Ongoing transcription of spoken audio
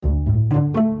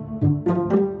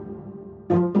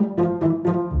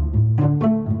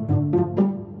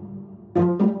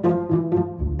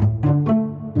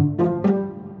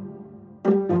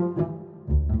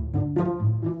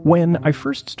When I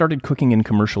first started cooking in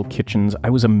commercial kitchens, I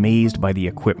was amazed by the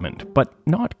equipment, but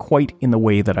not quite in the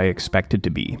way that I expected to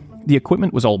be. The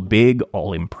equipment was all big,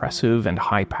 all impressive and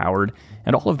high-powered,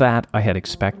 and all of that I had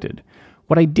expected.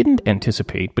 What I didn't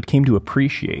anticipate, but came to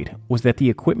appreciate, was that the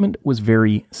equipment was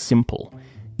very simple.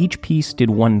 Each piece did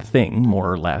one thing, more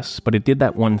or less, but it did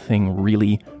that one thing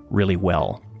really, really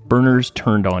well. Burners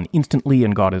turned on instantly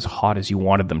and got as hot as you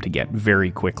wanted them to get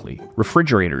very quickly.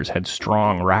 Refrigerators had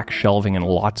strong rack shelving and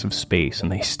lots of space,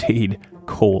 and they stayed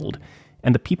cold.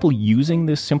 And the people using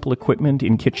this simple equipment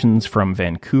in kitchens from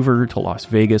Vancouver to Las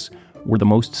Vegas were the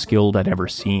most skilled I'd ever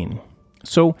seen.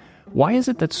 So, why is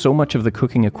it that so much of the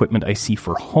cooking equipment I see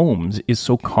for homes is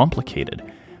so complicated?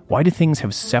 Why do things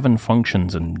have 7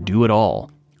 functions and do it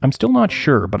all? I'm still not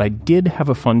sure, but I did have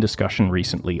a fun discussion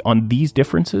recently on these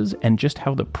differences and just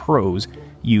how the pros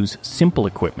use simple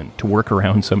equipment to work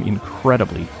around some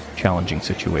incredibly challenging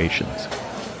situations.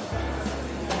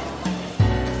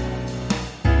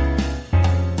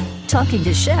 Talking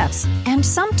to chefs and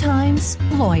sometimes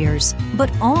lawyers,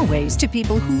 but always to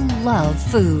people who love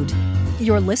food.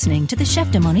 You're listening to the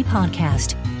Cheftimony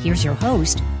Podcast. Here's your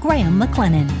host, Graham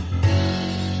McLennan.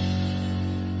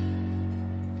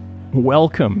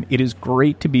 Welcome. It is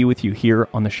great to be with you here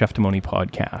on the Cheftimony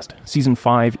Podcast. Season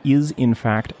 5 is in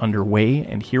fact underway,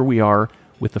 and here we are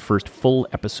with the first full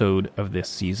episode of this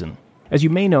season. As you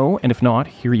may know, and if not,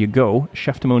 here you go,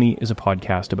 Cheftimony is a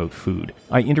podcast about food.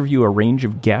 I interview a range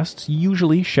of guests,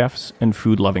 usually chefs and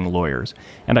food-loving lawyers,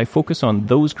 and I focus on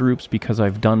those groups because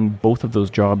I've done both of those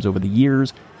jobs over the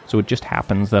years, so it just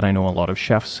happens that I know a lot of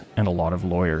chefs and a lot of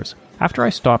lawyers. After I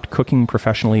stopped cooking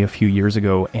professionally a few years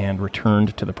ago and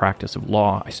returned to the practice of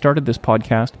law, I started this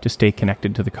podcast to stay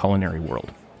connected to the culinary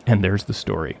world. And there's the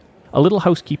story. A little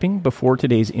housekeeping before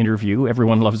today's interview.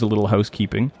 Everyone loves a little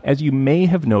housekeeping. As you may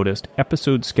have noticed,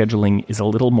 episode scheduling is a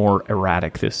little more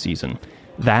erratic this season.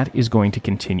 That is going to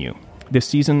continue. This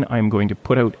season, I'm going to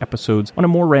put out episodes on a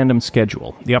more random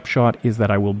schedule. The upshot is that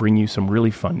I will bring you some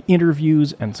really fun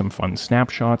interviews and some fun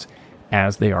snapshots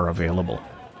as they are available.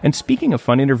 And speaking of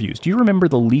fun interviews, do you remember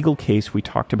the legal case we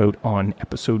talked about on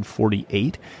episode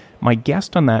 48? My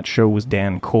guest on that show was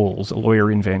Dan Coles, a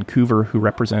lawyer in Vancouver who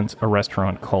represents a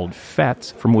restaurant called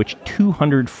Fett's, from which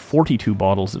 242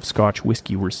 bottles of Scotch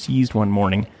whiskey were seized one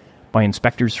morning by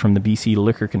inspectors from the BC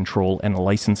Liquor Control and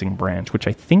Licensing Branch, which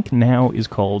I think now is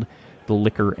called the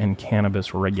Liquor and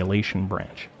Cannabis Regulation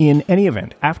Branch. In any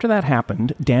event, after that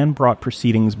happened, Dan brought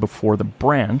proceedings before the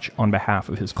branch on behalf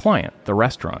of his client, the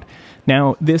restaurant.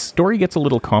 Now, this story gets a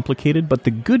little complicated, but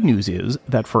the good news is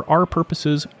that for our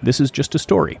purposes, this is just a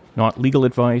story. Not legal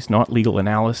advice, not legal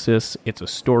analysis. It's a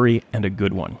story and a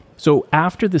good one. So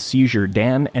after the seizure,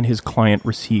 Dan and his client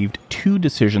received 2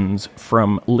 decisions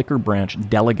from liquor branch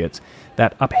delegates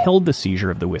that upheld the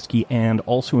seizure of the whiskey and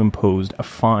also imposed a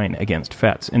fine against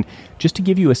Fett's. And just to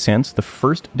give you a sense, the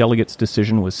first delegate's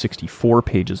decision was 64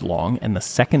 pages long and the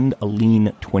second a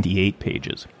lean 28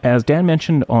 pages. As Dan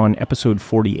mentioned on episode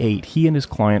 48, he and his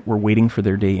client were waiting for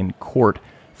their day in court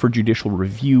for judicial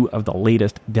review of the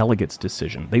latest delegate's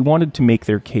decision. They wanted to make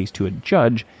their case to a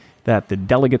judge that the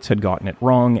delegates had gotten it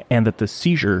wrong and that the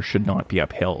seizure should not be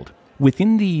upheld.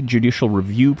 Within the judicial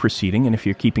review proceeding, and if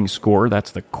you're keeping score,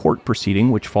 that's the court proceeding,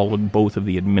 which followed both of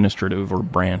the administrative or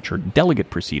branch or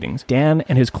delegate proceedings, Dan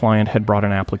and his client had brought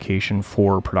an application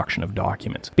for production of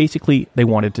documents. Basically, they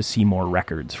wanted to see more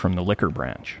records from the liquor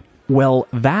branch. Well,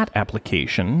 that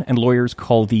application, and lawyers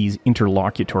call these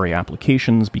interlocutory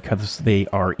applications because they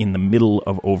are in the middle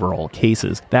of overall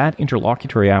cases, that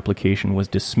interlocutory application was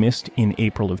dismissed in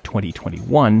April of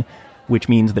 2021, which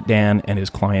means that Dan and his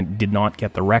client did not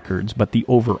get the records, but the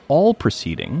overall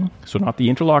proceeding, so not the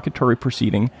interlocutory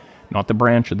proceeding, not the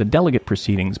branch or the delegate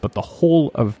proceedings, but the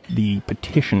whole of the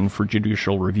petition for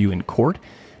judicial review in court,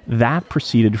 that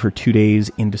proceeded for 2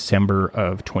 days in December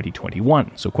of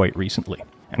 2021, so quite recently.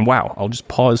 And wow, I'll just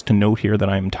pause to note here that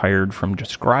I am tired from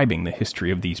describing the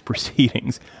history of these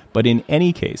proceedings. But in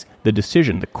any case, the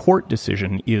decision, the court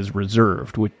decision, is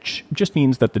reserved, which just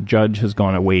means that the judge has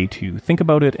gone away to think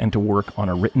about it and to work on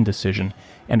a written decision,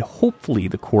 and hopefully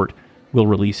the court will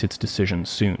release its decision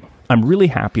soon. I'm really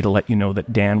happy to let you know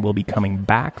that Dan will be coming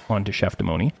back onto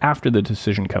Cheftimony after the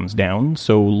decision comes down,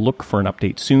 so look for an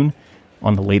update soon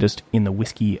on the latest in the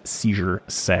whiskey seizure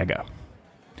saga.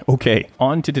 Okay,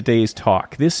 on to today's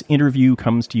talk. This interview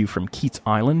comes to you from Keats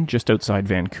Island, just outside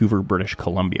Vancouver, British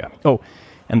Columbia. Oh,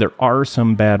 and there are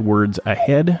some bad words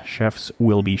ahead. Chefs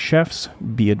will be chefs,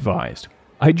 be advised.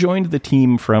 I joined the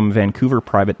team from Vancouver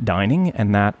Private Dining,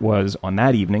 and that was, on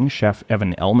that evening, Chef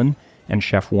Evan Ellman and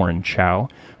Chef Warren Chow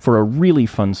for a really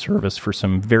fun service for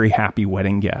some very happy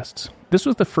wedding guests. This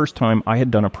was the first time I had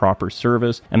done a proper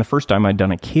service and the first time I'd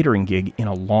done a catering gig in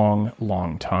a long,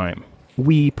 long time.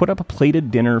 We put up a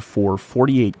plated dinner for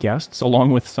 48 guests,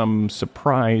 along with some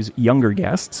surprise younger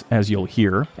guests, as you'll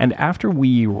hear. And after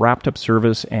we wrapped up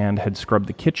service and had scrubbed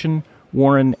the kitchen,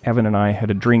 Warren, Evan, and I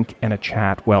had a drink and a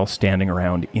chat while standing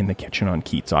around in the kitchen on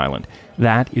Keats Island.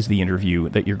 That is the interview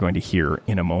that you're going to hear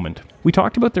in a moment. We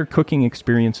talked about their cooking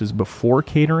experiences before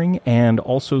catering and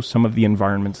also some of the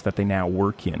environments that they now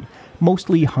work in,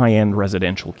 mostly high-end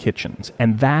residential kitchens.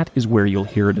 And that is where you'll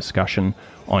hear a discussion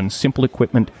on simple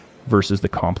equipment versus the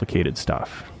complicated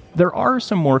stuff. There are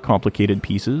some more complicated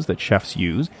pieces that chefs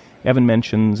use. Evan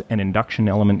mentions an induction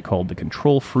element called the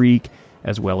Control Freak,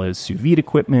 as well as sous vide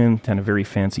equipment and a very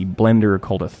fancy blender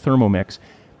called a Thermomix.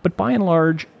 But by and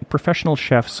large, professional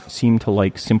chefs seem to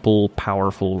like simple,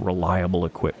 powerful, reliable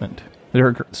equipment. There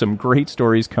are some great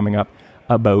stories coming up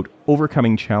about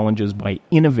overcoming challenges by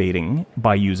innovating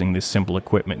by using this simple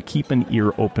equipment. Keep an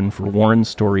ear open for Warren's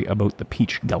story about the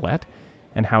peach galette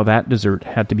and how that dessert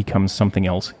had to become something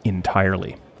else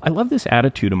entirely. I love this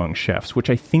attitude among chefs, which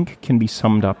I think can be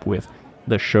summed up with,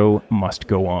 the show must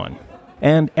go on.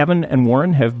 And Evan and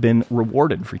Warren have been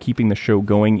rewarded for keeping the show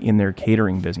going in their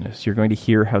catering business. You're going to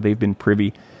hear how they've been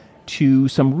privy to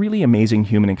some really amazing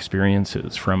human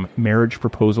experiences, from marriage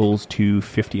proposals to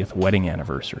 50th wedding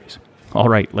anniversaries. All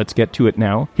right, let's get to it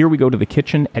now. Here we go to the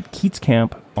kitchen at Keats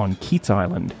Camp on Keats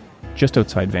Island, just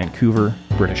outside Vancouver,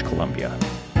 British Columbia.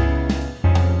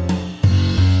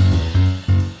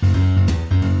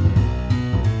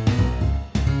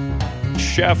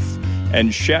 Chef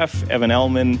Evan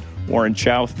Ellman, Warren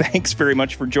Chow, thanks very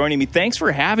much for joining me. Thanks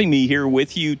for having me here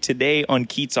with you today on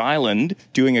Keats Island,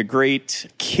 doing a great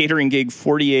catering gig,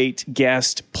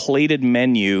 48-guest plated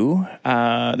menu.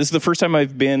 This is the first time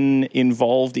I've been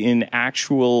involved in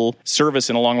actual service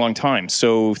in a long, long time.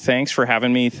 So thanks for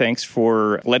having me. Thanks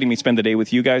for letting me spend the day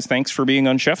with you guys. Thanks for being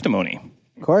on Cheftimony.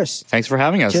 Of course. Thanks for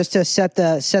having us. Just to set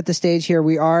the stage here,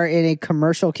 we are in a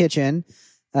commercial kitchen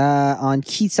on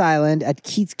Keats Island at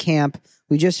Keats Camp.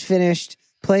 We just finished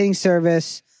plating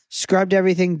service, scrubbed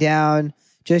everything down,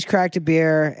 just cracked a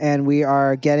beer, and we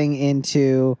are getting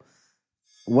into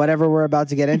whatever we're about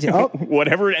to get into. Oh,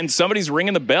 whatever, and somebody's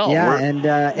ringing the bell.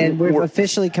 Yeah, and we've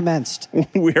officially commenced.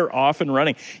 We're off and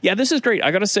running. Yeah, this is great. I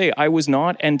got to say, I was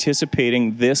not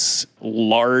anticipating this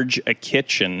large a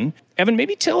kitchen. Evan,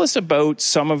 maybe tell us about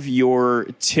some of your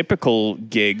typical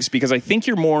gigs, because I think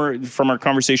you're more, from our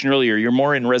conversation earlier, you're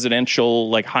more in residential,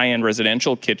 like high-end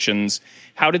residential kitchens.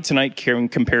 How did tonight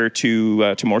compare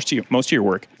to most of your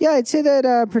work? Yeah, I'd say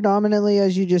that predominantly,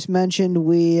 as you just mentioned,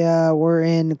 we're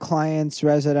in clients'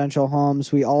 residential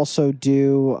homes. We also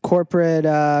do corporate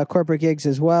gigs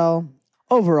as well.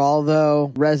 Overall,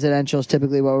 though, residential is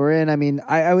typically what we're in. I mean,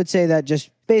 I would say that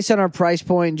just based on our price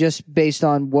point, just based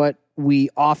on what we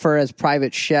offer as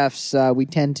private chefs, we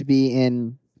tend to be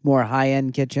in more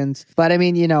high-end kitchens. But I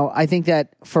mean, I think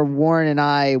that for Warren and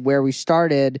I, where we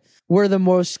started, we're the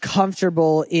most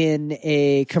comfortable in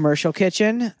a commercial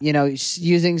kitchen,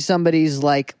 using somebody's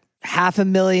like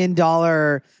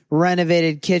 $500,000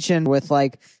 renovated kitchen with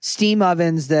like steam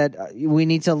ovens that we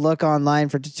need to look online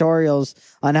for tutorials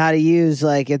on how to use.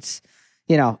 Like it's,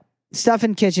 stuff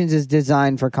in kitchens is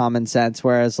designed for common sense,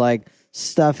 whereas like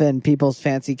stuff in people's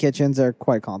fancy kitchens are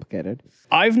quite complicated.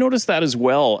 I've noticed that as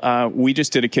well. We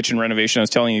just did a kitchen renovation. I was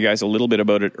telling you guys a little bit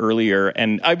about it earlier.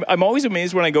 And I'm always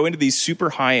amazed when I go into these super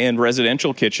high-end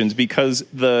residential kitchens because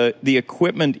the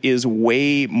equipment is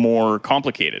way more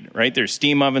complicated, right? There's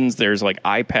steam ovens, there's like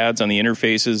iPads on the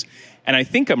interfaces. And I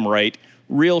think I'm right.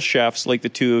 Real chefs like the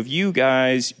two of you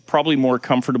guys, probably more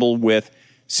comfortable with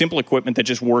simple equipment that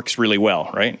just works really well,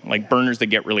 right? Like burners that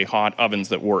get really hot, ovens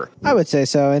that work. I would say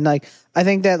so. And like, I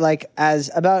think that like as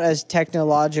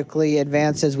technologically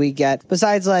advanced as we get,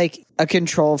 besides like a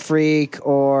Control Freak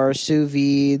or sous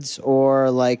vides or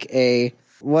like a,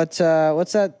 what's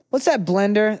that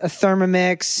blender? A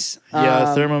Thermomix?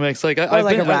 Yeah, a Thermomix. Like I've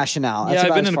been a Rational.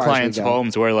 I've been in clients'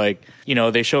 homes where like,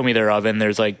 they show me their oven.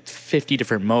 There's like 50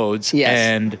 different modes. Yes.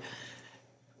 And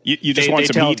You just want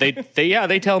some heat?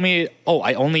 They tell me,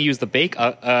 I only use the bake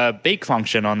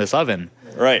function on this oven.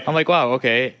 Right. I'm like, wow,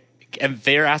 okay. And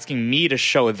they're asking me to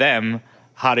show them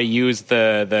how to use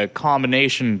the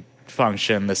combination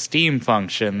function, the steam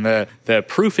function, the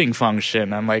proofing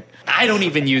function. I'm like, I don't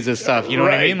even use this stuff. You know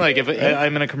what I mean? Like if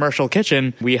I'm in a commercial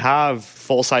kitchen, we have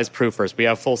full-size proofers, we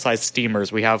have full-size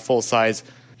steamers, we have full-size,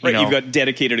 you've got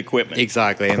dedicated equipment.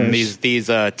 Exactly. And these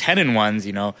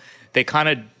 10-in-1s, they kind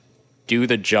of do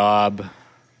the job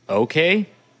okay,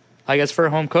 I guess, for a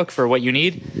home cook for what you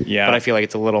need. Yeah. But I feel like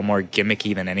it's a little more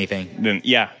gimmicky than anything.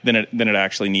 Than it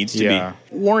actually needs to Yeah.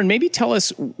 be. Warren, maybe tell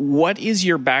us, what is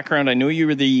your background? I know you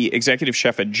were the executive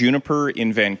chef at Juniper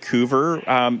in Vancouver.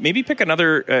 Maybe pick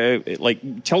another,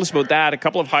 tell us about that, a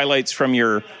couple of highlights from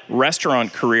your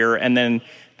restaurant career, and then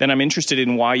I'm interested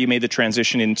in why you made the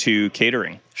transition into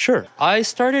catering. Sure. I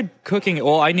started cooking.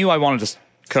 Well, I knew I wanted to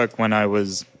cook when I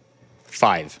was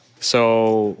 5.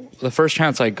 So the first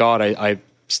chance I got, I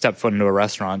stepped foot into a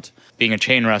restaurant. Being a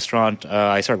chain restaurant,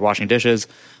 I started washing dishes,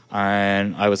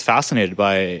 and I was fascinated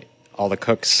by all the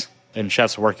cooks and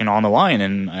chefs working on the line,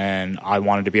 and I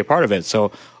wanted to be a part of it.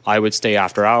 So I would stay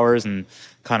after hours and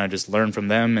kind of just learn from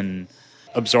them and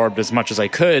absorbed as much as I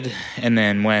could. And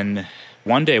then when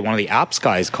one day one of the apps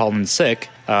guys called in sick,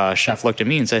 chef looked at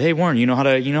me and said, "Hey Warren, you know how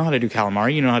to do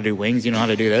calamari, you know how to do wings, you know how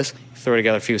to do this, throw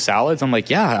together a few salads." I'm like,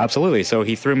 "Yeah, absolutely." So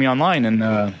he threw me online, and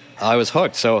I was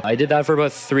hooked. So I did that for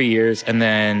about 3 years, and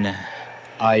then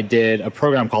I did a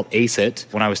program called ACE IT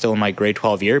when I was still in my grade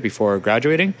 12 year before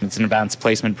graduating. It's an advanced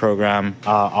placement program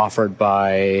offered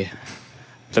by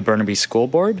the Burnaby School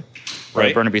Board,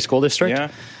 Right. Burnaby School District. Yeah.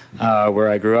 Where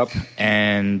I grew up.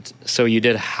 And so you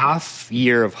did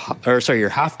your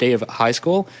half day of high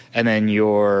school, and then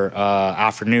your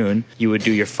afternoon you would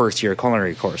do your first year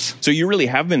culinary course. So you really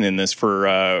have been in this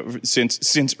for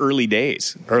since early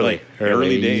days. Early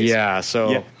days. Yeah.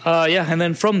 So and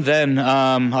then from then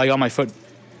I got my foot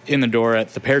in the door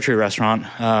at the Pear Tree restaurant,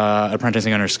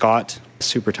 apprenticing under Scott,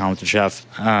 super talented chef.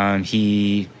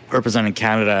 He represented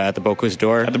Canada at the Bocuse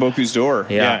d'Or. At the Bocuse d'Or,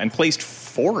 Yeah. and placed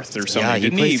 4th or something, Yeah,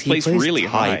 didn't he? He placed really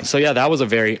high. So yeah, that was a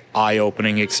very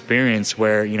eye-opening experience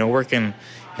where, working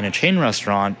in a chain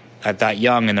restaurant at that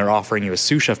young, and they're offering you a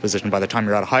sous chef position by the time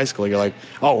you're out of high school, you're like,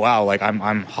 oh wow, like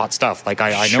I'm hot stuff, like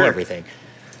I know Sure. everything.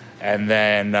 And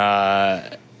then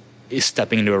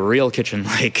stepping into a real kitchen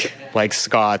like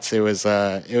Scott's, it was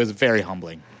very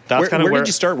humbling. That's kind of where did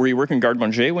you start? Were you working Garde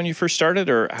Manger when you first started,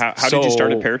 or how did you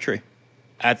start at Pear Tree?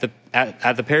 At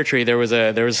the Pear Tree, there was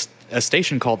a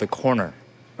station called The Corner.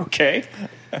 Okay,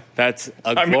 That's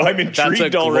I'm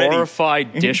intrigued already.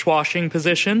 Glorified dishwashing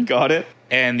position. Got it.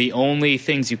 And the only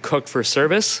things you cooked for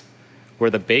service were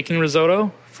the bacon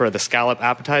risotto for the scallop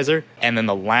appetizer, and then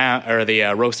the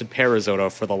roasted pear risotto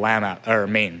for the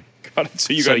main. Got it.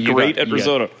 So you got great at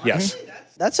risotto. Yes.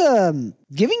 That's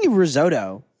giving you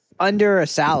risotto under a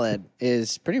salad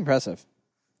is pretty impressive,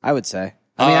 I would say.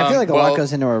 I mean, I feel like a lot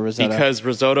goes into a risotto. Because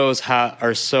risottos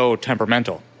are so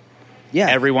temperamental. yeah.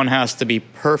 Everyone has to be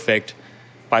perfect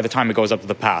by the time it goes up to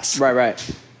the pass.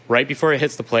 Right. Right before it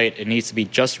hits the plate, it needs to be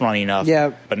just runny enough,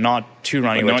 Yeah. but not too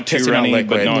runny, But which not too pissing out runny,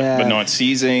 liquid. but not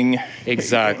seizing.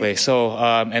 Exactly. So,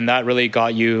 and that really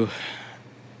got you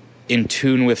in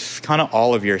tune with kind of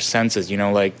all of your senses,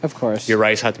 Of course. your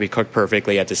rice had to be cooked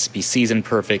perfectly, had to be seasoned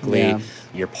perfectly, Yeah.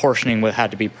 your portioning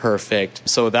had to be perfect.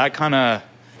 So that kind of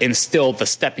instilled the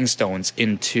stepping stones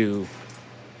into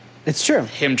It's true.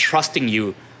 him trusting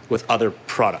you with other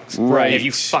products. Right. If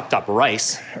you fucked up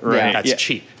rice, Right. that's Yeah.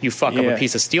 cheap. You fuck up Yeah. a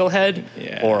piece of steelhead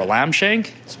or a lamb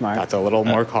shank, Smart. that's a little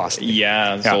more costly.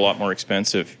 Yeah, it's Yeah. a lot more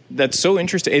expensive. That's so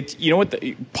interesting. You know what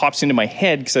pops into my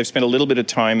head, because I've spent a little bit of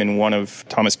time in one of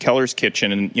Thomas Keller's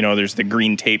kitchen, and there's the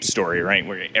green tape story, right,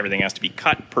 where everything has to be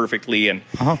cut perfectly, and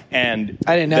and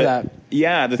I didn't know that.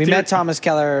 Yeah, We met Thomas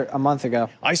Keller a month ago.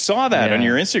 I saw that Yeah. on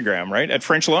your Instagram, right, at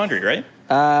French Laundry, right?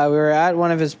 We were at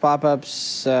one of his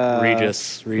pop-ups.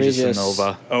 Regis and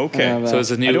Nova. Okay, So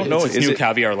it's a new, I don't know. It's a Is new it-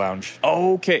 caviar lounge.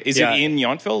 Okay, is Yeah. it in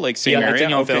Yountville, like same Yeah, area? it's in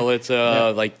Yountville. Okay.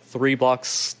 It's like 3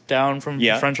 blocks down from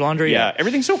Yeah. French Laundry. Yeah,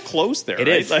 everything's so close there. It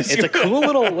right? is. It's a cool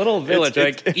little village.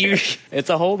 It's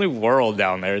a whole new world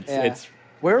down there. It's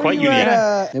Where were quite you unique.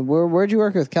 at? Where'd you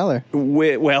work with Keller?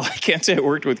 Well, I can't say I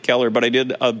worked with Keller, but I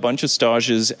did a bunch of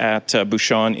stages at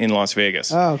Bouchon in Las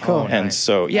Vegas. Oh, cool. And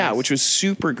so, which was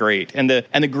super great. And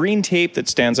the green tape that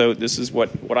stands out, this is what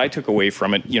I took away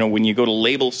from it. When you go to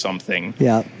label something,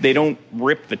 Yeah. they don't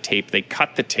rip the tape, they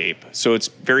cut the tape. So it's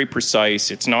very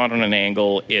precise. It's not on an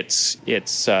angle. It's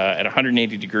at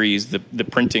 180 degrees. The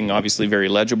printing, obviously, very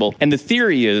legible. And the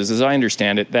theory is, as I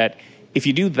understand it, that if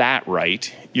you do that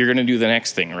right, you're going to do the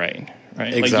next thing right.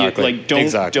 Right? Exactly.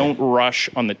 Don't rush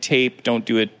on the tape. Don't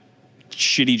do a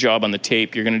shitty job on the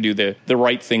tape. You're going to do the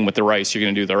right thing with the rice. You're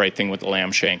going to do the right thing with the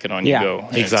lamb shank, and on Yeah. you go.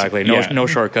 And Exactly. No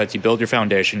shortcuts. You build your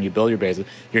foundation. You build your base.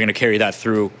 You're going to carry that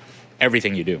through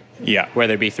everything you do. Yeah.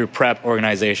 Whether it be through prep,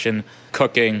 organization,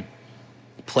 cooking,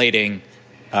 plating,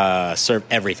 serve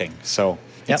everything. So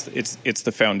It's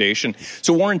the foundation.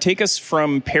 So Warren, take us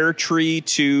from Pear Tree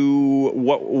to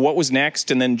what was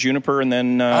next, and then Juniper, and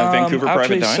then Vancouver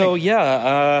Private Dining. So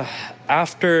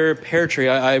after Pear Tree,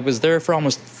 I was there for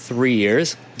almost 3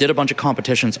 years. Did a bunch of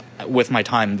competitions with my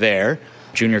time there.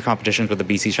 Junior competitions with the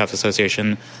BC Chefs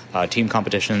Association, team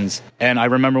competitions. And I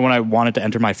remember when I wanted to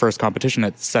enter my first competition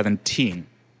at 17.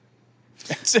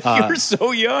 You're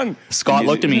so young. Scott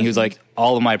looked at me. He was like,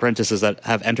 all of my apprentices that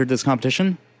have entered this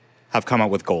competition have come out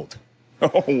with gold.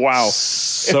 Oh, wow.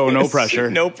 So no pressure.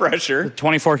 No pressure.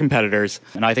 24 competitors.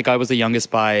 And I think I was the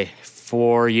youngest by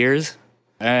 4 years.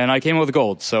 And I came out with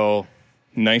gold. So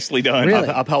nicely done. Really?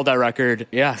 Upheld that record.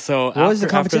 Yeah. So what was the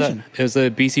competition? It was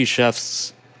the BC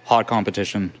Chefs hot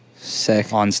competition.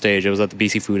 Sick. On stage. It was at the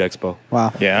BC Food Expo.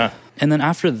 Wow. Yeah. And then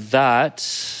after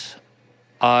that,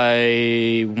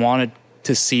 I wanted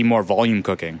to see more volume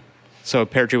cooking. So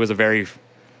Pear Tree was a very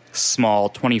small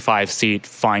 25-seat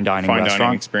fine dining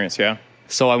restaurant experience, yeah.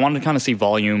 So I wanted to kind of see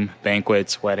volume,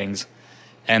 banquets, weddings.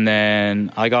 And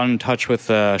then I got in touch with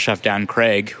Chef Dan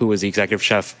Craig, who was the executive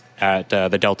chef at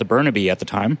the Delta Burnaby at the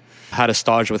time. Had a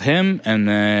stage with him, and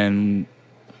then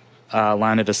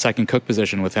landed a second cook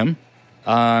position with him.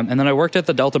 And then I worked at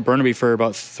the Delta Burnaby for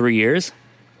about 3 years,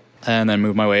 and then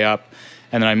moved my way up.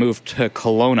 And then I moved to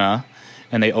Kelowna,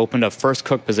 and they opened a first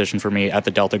cook position for me at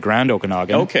the Delta Grand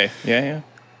Okanagan. Okay, yeah.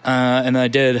 And then I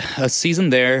did a season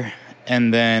there,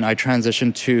 and then I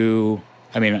transitioned to,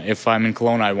 if I'm in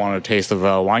Kelowna, I want a taste of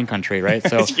wine country, right?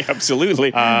 So yeah,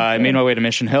 absolutely. I made my way to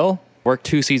Mission Hill, worked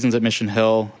 2 seasons at Mission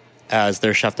Hill as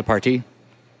their chef de partie,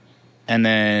 and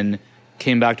then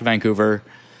came back to Vancouver,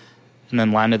 and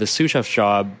then landed the sous chef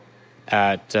job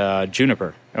at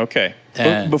Juniper. Okay.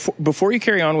 Before you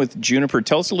carry on with Juniper,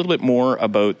 tell us a little bit more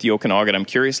about the Okanagan. I'm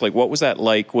curious, what was that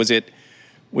like? Was it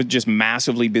just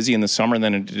massively busy in the summer, and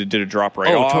then did it drop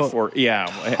off?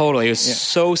 Totally. It was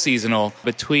so seasonal.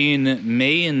 Between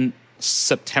May and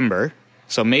September,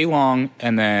 so May long,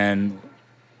 and then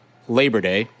Labor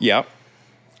Day. Yeah.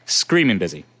 Screaming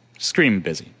busy.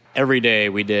 Every day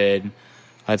we did,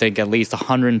 I think, at least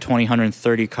 120,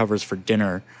 130 covers for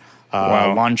dinner.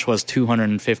 Wow. Lunch was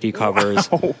 250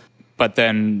 covers. Wow. But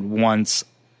then once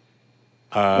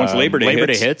Labor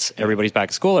Day hits, everybody's back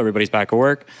at school, everybody's back at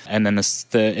work, and then it's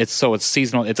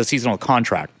seasonal. It's a seasonal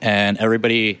contract, and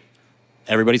everybody's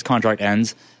contract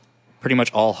ends. Pretty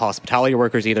much all hospitality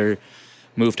workers either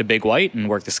move to Big White and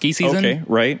work the ski season, okay,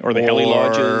 right, or the heli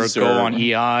lodges, or go on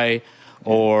EI,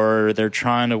 or they're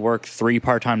trying to work 3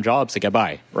 part-time jobs to get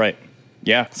by. Right.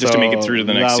 Yeah, just to make it through to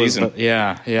the next season. So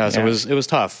it was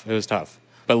tough.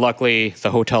 But luckily,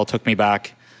 the hotel took me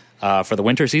back for the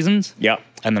winter seasons. Yeah.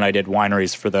 And then I did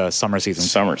wineries for the summer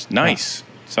seasons. Summers. Nice.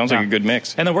 Yeah. Sounds like a good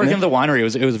mix. And then working at the winery,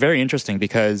 it was very interesting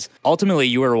because ultimately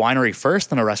you were a winery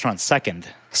first and a restaurant second.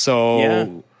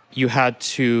 So you had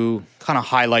to kind of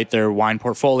highlight their wine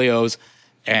portfolios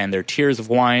and their tiers of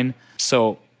wine.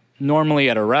 So normally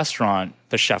at a restaurant,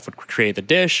 the chef would create the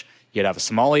dish. You'd have a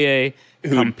sommelier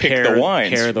who pick the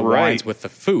wines. Pair the wines with the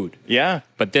food. Yeah.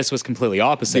 But this was completely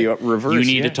opposite. The reverse,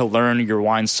 you needed to learn your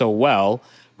wine so well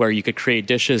where you could create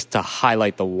dishes to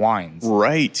highlight the wines.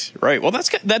 Right. Well,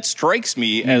 that strikes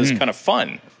me as kind of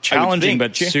fun. Challenging,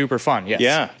 but super fun, yes.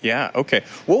 Yeah, okay.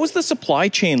 What was the supply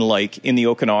chain like in the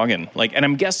Okanagan? And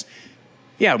I'm guessing,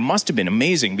 it must have been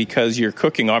amazing because you're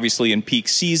cooking obviously in peak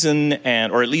season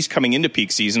or at least coming into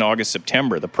peak season, August,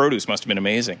 September. The produce must have been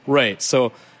amazing. Right.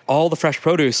 So all the fresh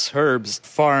produce, herbs,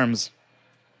 farms.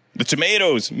 The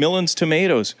tomatoes, Millen's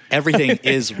tomatoes. Everything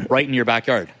is right in your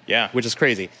backyard. Yeah. Which is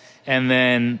crazy. And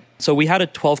then, so we had a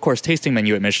 12-course tasting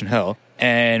menu at Mission Hill,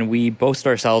 and we boasted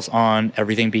ourselves on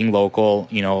everything being local,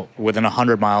 within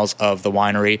 100 miles of the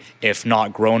winery, if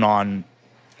not grown on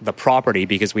the property,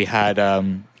 because we had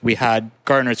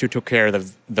gardeners who took care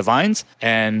of the vines,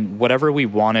 and whatever we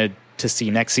wanted to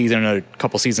see next season or a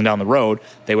couple seasons down the road,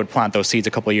 they would plant those seeds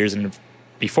a couple years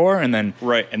before, and then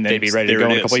they'd be ready to go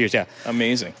in a couple years. Yeah,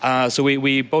 amazing. So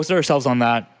we boasted ourselves on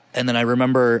that, and then I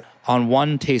remember on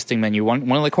one tasting menu,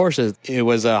 one of the courses, it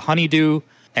was a honeydew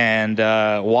and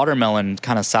watermelon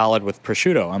kind of salad with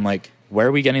prosciutto. I'm like, where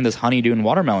are we getting this honeydew and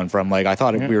watermelon from? I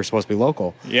thought we were supposed to be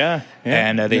local. Yeah.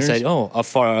 And they said,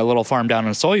 a little farm down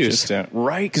in Soyuz.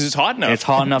 Right, because it's hot enough. It's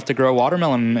hot enough to grow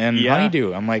watermelon and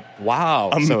honeydew. I'm like, wow.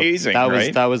 Amazing,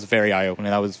 so that was very eye-opening.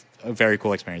 That was a very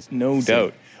cool experience. No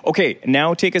doubt. Okay,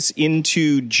 now take us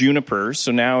into Juniper.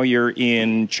 So now you're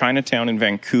in Chinatown in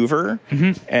Vancouver,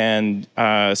 and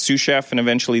sous chef and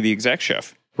eventually the exec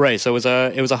chef. Right, so it was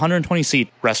a 120-seat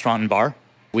restaurant and bar.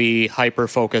 We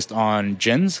hyper-focused on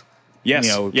gins. Yes.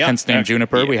 Hence the name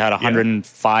Juniper. We had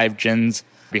 105 gins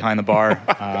behind the bar,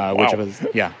 which was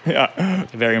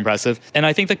very impressive. And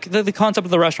I think the concept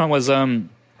of the restaurant was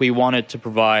we wanted to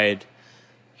provide,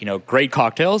 great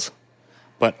cocktails,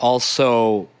 but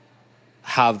also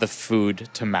have the food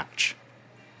to match.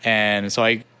 And so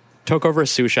I took over as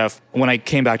sous chef when I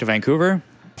came back to Vancouver.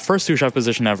 First sous chef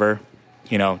position ever.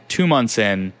 2 months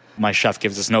in, my chef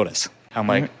gives us notice. I'm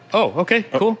like, oh, okay,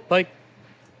 cool. Like,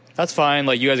 that's fine.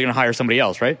 Like, you guys are going to hire somebody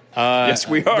else, right? Yes,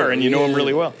 we are, and you know him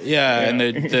really well. Yeah, and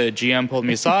the GM pulled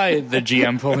me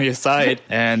aside.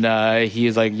 And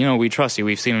he's like, we trust you.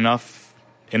 We've seen enough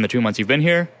in the 2 months you've been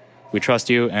here. We trust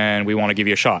you, and we want to give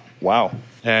you a shot. Wow.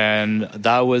 And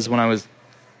that was when I was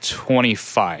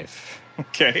 25.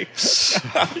 Okay.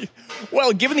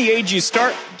 Well, given the age you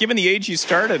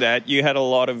started at, you had a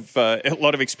lot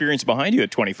of experience behind you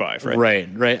at 25, right?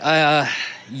 Right.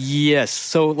 Yes.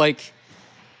 So,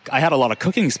 I had a lot of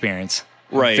cooking experience.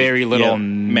 Right. Very little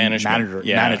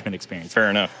management experience. Fair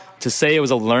enough. To say it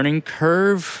was a learning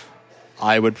curve,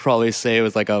 I would probably say it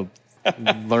was like a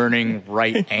learning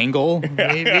right angle,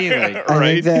 maybe.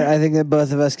 I think that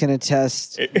both of us can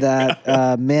attest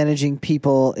that managing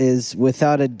people is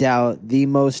without a doubt the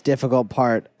most difficult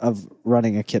part of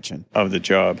running a kitchen. Of the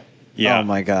job. Yeah. Oh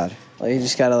my God. You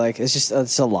just gotta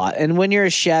it's a lot. And when you're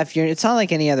a chef, it's not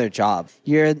like any other job.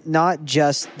 You're not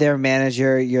just their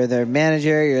manager, you're their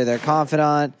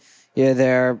confidant, you're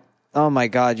their, oh my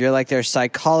God, you're like their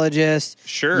psychologist.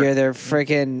 Sure. You're their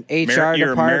freaking HR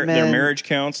department. Their marriage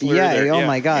counselor. Yeah,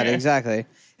 my God, exactly.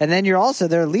 And then you're also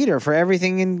their leader for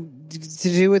everything to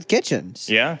do with kitchens.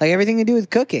 Yeah. Like everything to do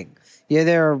with cooking. You're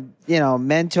their,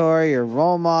 mentor, your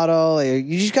role model.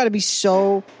 You just got to be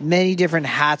so many different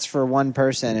hats for one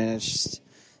person, and it's just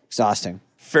exhausting.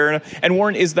 Fair enough. And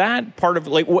Warren, is that part of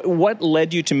what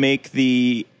led you to make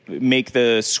the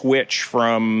switch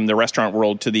from the restaurant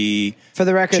world to the? For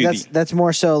the record, that's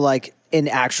more so like in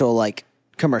actual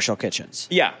commercial kitchens.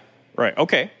 Yeah. Right.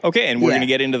 Okay. And we're going to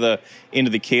get into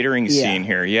the catering scene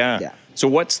here. Yeah. So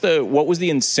what was the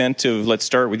incentive? Let's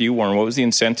start with you, Warren. What was the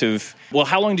incentive? Well,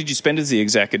 how long did you spend as the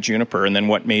exec at Juniper, and then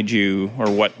what made you, or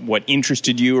what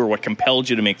interested you, or what compelled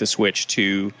you to make the switch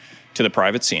to the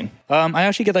private scene? I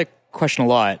actually get that question a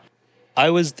lot.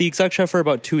 I was the exec chef for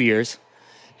about 2 years,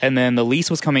 and then the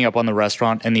lease was coming up on the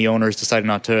restaurant, and the owners decided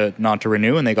not to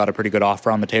renew, and they got a pretty good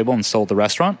offer on the table and sold the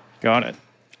restaurant. Got it.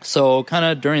 So kind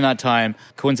of during that time,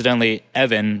 coincidentally,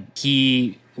 Evan,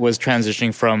 he was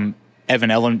transitioning from Evan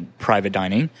Ellen private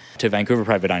dining to Vancouver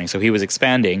private dining. So he was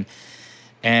expanding.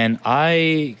 And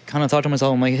I kind of thought to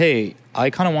myself, I'm like, hey, I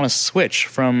kind of want to switch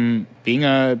from being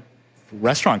a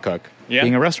restaurant cook,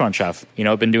 being a restaurant chef.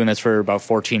 I've been doing this for about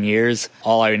 14 years.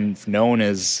 All I've known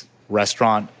is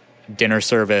restaurant, dinner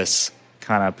service,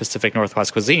 kind of Pacific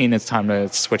Northwest cuisine. It's time to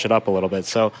switch it up a little bit.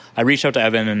 So I reached out to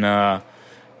Evan, and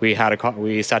we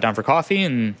sat down for coffee,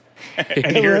 and the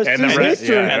rest is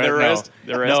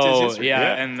history.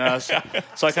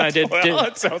 So I kind of did. Well,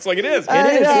 it sounds like it is.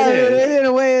 It is. In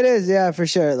a way, it is. Yeah, for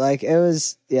sure.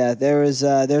 There's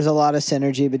a lot of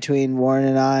synergy between Warren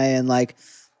and I,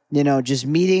 and just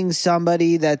meeting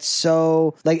somebody that's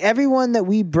so everyone that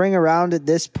we bring around at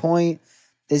this point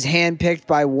is handpicked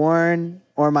by Warren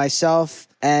or myself,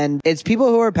 and it's people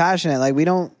who are passionate. We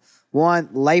don't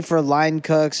want lifer line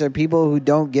cooks or people who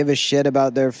don't give a shit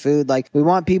about their food. We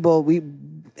want people, we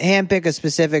handpick a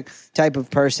specific type of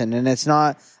person, and it's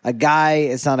not a guy,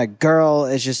 it's not a girl,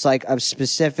 it's just a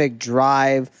specific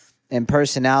drive and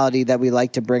personality that we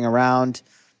like to bring around.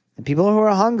 And people who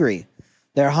are hungry.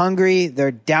 They're hungry,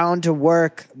 they're down to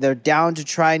work, they're down to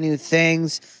try new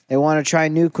things, they want to try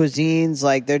new cuisines.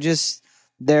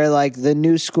 They're the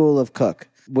new school of cook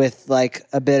with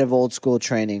a bit of old school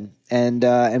training.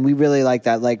 And we really like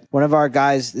that. One of our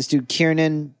guys, this dude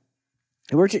Kiernan,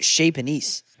 he worked at Chez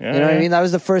Panisse. You know what I mean? That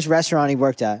was the first restaurant he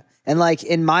worked at. And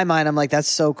in my mind, I'm that's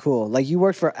so cool. You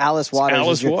worked for Alice Waters.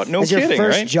 Alice Waters, no kidding, your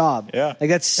first right? job. Yeah.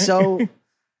 That's so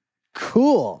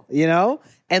cool,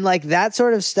 And that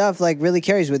sort of stuff really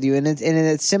carries with you. And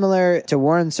it's similar to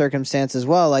Warren's circumstance as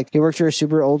well. He worked for a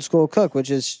super old school cook, which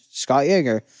is Scott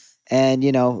Yeager. And,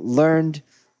 learned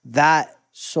that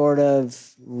sort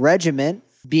of regiment,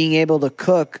 being able to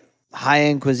cook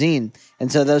high-end cuisine.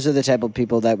 And so those are the type of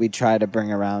people that we try to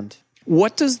bring around.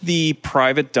 What does the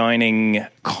private dining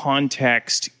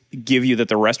context give you that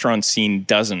the restaurant scene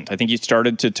doesn't? I think you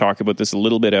started to talk about this a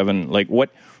little bit, Evan.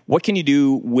 What can you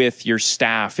do with your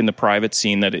staff in the private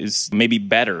scene that is maybe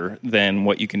better than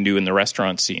what you can do in the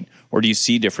restaurant scene? Or do you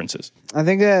see differences? I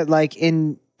think that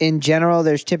in general,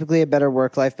 there's typically a better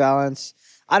work-life balance.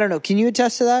 I don't know. Can you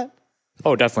attest to that?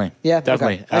 Oh, definitely. Yeah,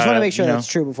 definitely. Okay. I just want to make sure you know, that's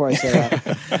true before I say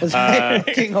that. That's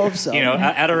making hope so. You know,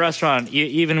 at a restaurant,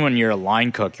 even when you're a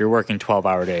line cook, you're working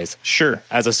 12-hour days. Sure.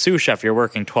 As a sous chef, you're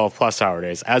working 12-plus hour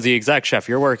days. As the exec chef,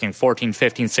 you're working 14,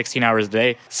 15, 16 hours a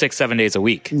day, 6-7 days a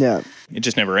week. Yeah. It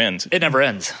just never ends. It never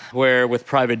ends. Where with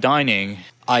private dining,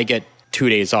 I get 2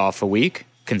 days off a week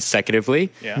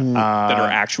consecutively. Yeah. That are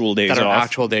actual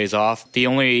days off. The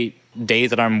only days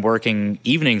that I'm working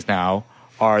evenings now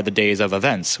are the days of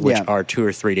events, which are 2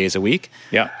 or 3 days a week.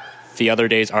 Yeah. The other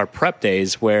days are prep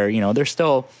days where, you know, there's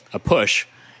still a push,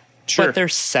 Sure. but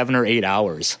there's 7 or 8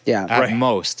 hours Yeah. at Right.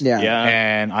 most. Yeah. Yeah.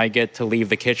 And I get to leave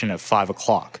the kitchen at 5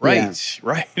 o'clock. Right.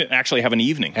 Right. And actually have an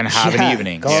evening. And have an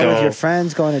evening. Go out with your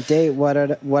friends, go on a date,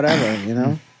 whatever, you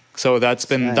know? So that's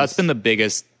been nice. the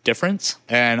biggest difference.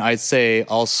 And I'd say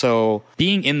also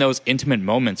being in those intimate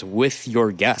moments with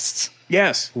your guests.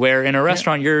 Yes. Where in a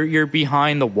restaurant you're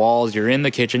behind the walls, you're in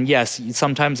the kitchen. Yes,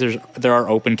 sometimes there are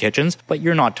open kitchens, but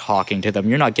you're not talking to them.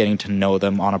 You're not getting to know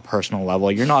them on a personal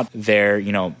level. You're not there,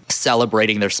 you know,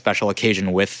 celebrating their special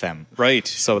occasion with them. Right.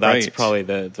 So that's right. probably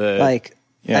the Like,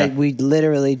 Yeah. we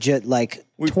literally just,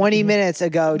 20 minutes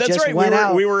ago, That's just right. went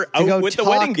out. We were to out go with the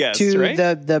talk wedding guests, to right?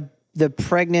 the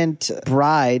pregnant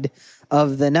bride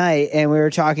of the night, and we were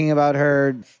talking about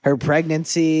her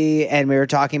pregnancy, and we were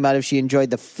talking about if she enjoyed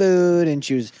the food, and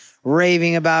she was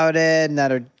raving about it, and that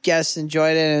her guests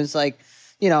enjoyed it, and it's like,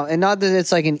 you know, and not that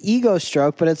it's like an ego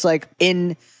stroke, but it's like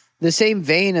in the same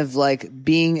vein of like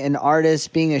being an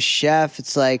artist, being a chef.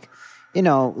 It's like, you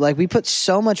know, like we put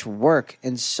so much work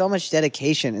and so much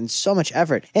dedication and so much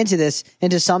effort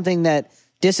into something that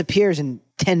disappears in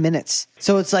 10 minutes.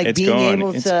 So it's like It's being gone.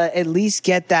 able to at least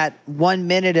get that 1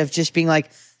 minute of just being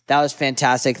like, that was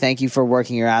fantastic. Thank you for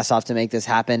working your ass off to make this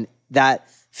happen. That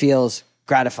feels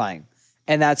gratifying.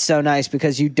 And that's so nice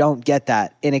because you don't get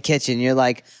that in a kitchen. You're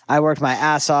like, I worked my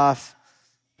ass off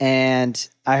and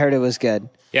I heard it was good.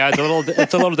 Yeah,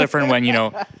 it's a little different when, you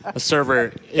know, a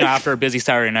server, you know, after a busy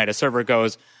Saturday night, a server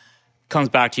comes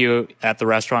back to you at the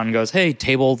restaurant and goes, hey,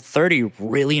 table 30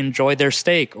 really enjoyed their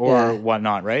steak or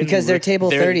whatnot, right? Because they're table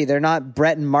 30. They're not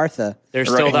Brett and Martha. There's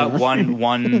still that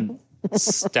one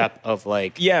step of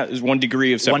like... Yeah, there's 1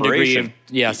 degree of separation. 1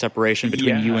 degree of separation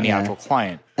between you and the actual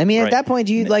client. I mean, Right. at that point,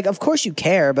 do you like, of course you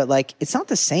care, but like, it's not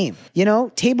the same. You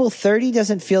know, table 30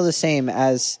 doesn't feel the same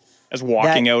as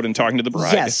walking out and talking to the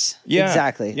bride. Yes,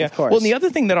 exactly. Yeah. Of course. Well, and the other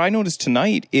thing that I noticed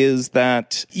tonight is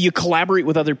that you collaborate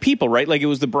with other people, right? Like it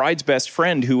was the bride's best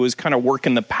friend who was kind of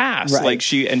working the pass. Right. Like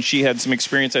she had some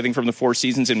experience, I think, from the 4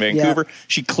 Seasons in Vancouver. Yeah.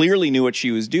 She clearly knew what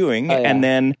she was doing. Oh, yeah. And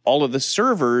then all of the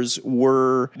servers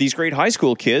were these great high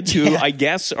school kids who I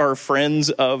guess are friends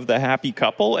of the happy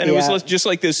couple. And it was just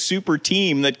like this super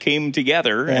team that came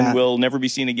together and will never be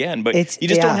seen again. But you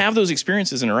just don't have those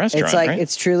experiences in a restaurant, It's like, right?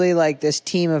 it's truly like this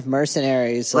team of mercenaries.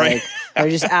 Right. Like, they're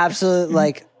just absolute,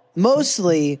 like,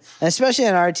 mostly, especially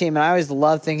on our team, and I always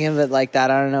love thinking of it like that.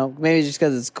 I don't know, maybe just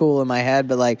because it's cool in my head,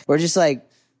 but like, we're just like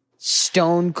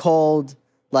stone cold,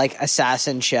 like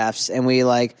assassin chefs, and we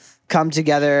like come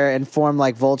together and form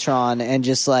like Voltron and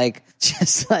just like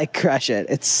crush it.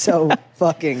 It's so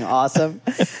fucking awesome.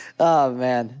 Oh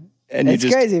man. And it's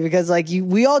crazy because like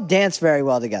we all dance very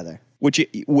well together. Which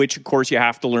of course you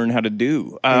have to learn how to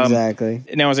do. Exactly.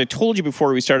 Now, as I told you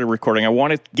before we started recording, I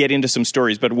want to get into some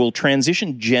stories, but we'll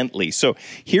transition gently. So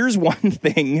here's one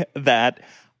thing that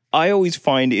I always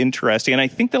find interesting, and I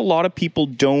think that a lot of people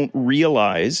don't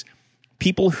realize.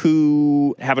 People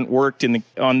who haven't worked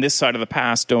on this side of the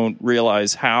past don't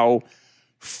realize how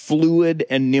fluid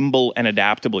and nimble and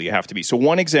adaptable you have to be. So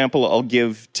one example I'll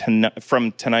give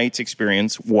from tonight's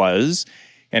experience was,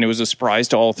 and it was a surprise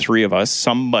to all 3 of us,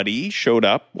 somebody showed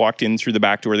up, walked in through the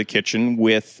back door of the kitchen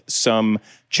with some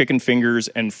chicken fingers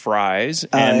and fries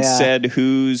and said,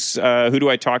 who do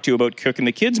I talk to about cooking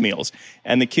the kids' meals?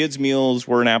 And the kids' meals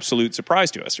were an absolute surprise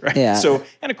to us, right? Yeah. So,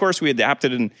 and of course we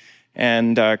adapted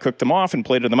and cooked them off and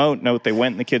plated them out. Note they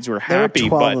went and the kids were happy.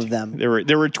 There were 12 but of them.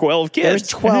 There were 12 kids. There was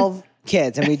 12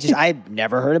 kids, and I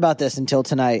never heard about this until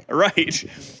tonight. Right.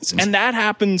 And that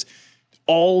happens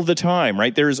all the time,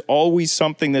 right? There's always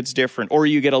something that's different. Or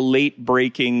you get a late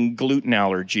breaking gluten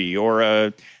allergy or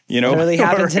a, Literally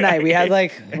happened tonight. We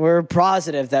had we're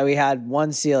positive that we had 1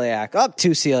 celiac.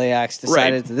 2 celiacs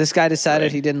decided. Right. This guy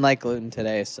decided he didn't like gluten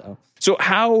today, so. So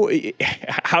how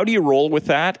do you roll with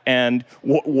that? And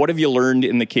what have you learned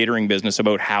in the catering business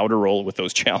about how to roll with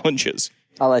those challenges?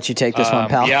 I'll let you take this one,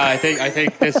 pal. Yeah, I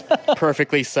think this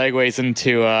perfectly segues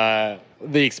into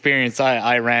the experience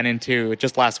I ran into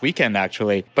just last weekend,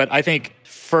 actually. But I think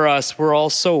for us, we're all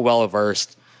so well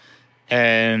versed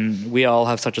And we all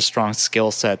have such a strong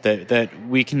skill set that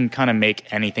we can kind of make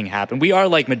anything happen. We are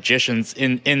like magicians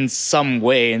in some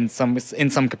way, in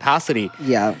some capacity.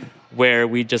 Yeah. Where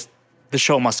the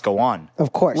show must go on.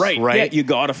 Of course. Right. Yeah, you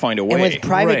got to find a way. And with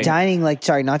private Right. dining, like,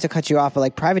 sorry, not to cut you off, but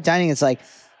like private dining, it's like,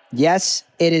 yes,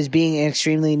 it is being an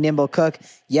extremely nimble cook.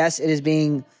 Yes, it is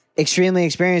being extremely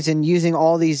experienced in using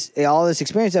all this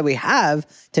experience that we have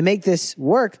to make this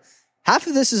work. Half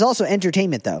of this is also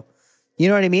entertainment, though. You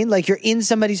know what I mean? Like, you're in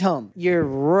somebody's home. You're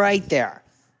right there.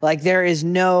 Like, there is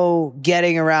no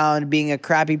getting around being a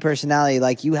crappy personality.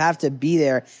 Like, you have to be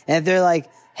there. And if they're like,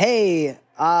 hey,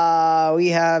 we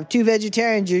have 2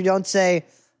 vegetarians, you don't say,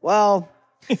 well,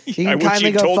 you can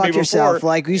kindly go fuck yourself. Before.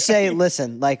 Like, you say,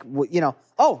 listen, like,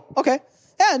 oh, okay.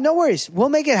 Yeah, no worries. We'll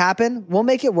make it happen. We'll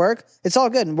make it work. It's all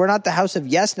good. And we're not the house of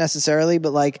yes necessarily,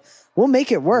 but like, we'll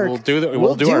make it work.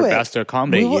 We'll do our best to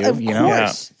accommodate you. Of you know?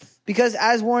 course. Because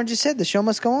as Warren just said, the show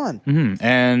must go on. Mm-hmm.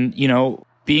 And,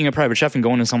 being a private chef and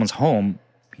going to someone's home,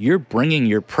 you're bringing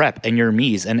your prep and your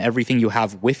mise and everything you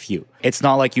have with you. It's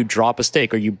not like you drop a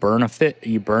steak or you burn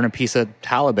a piece of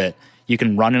halibut. You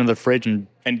can run into the fridge and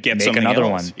get make another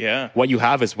else. one. Yeah. What you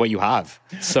have is what you have.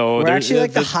 So we're actually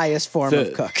like the highest form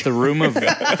of cook. The room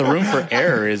for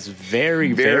error is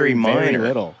very, very, very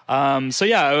little. So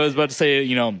yeah, I was about to say,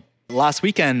 last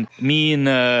weekend, me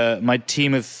and my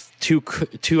team of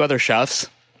two other chefs,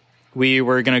 we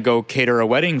were going to go cater a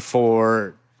wedding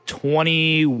for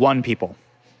 21 people.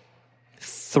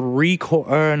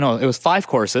 It was 5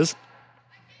 courses.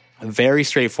 Very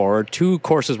straightforward. 2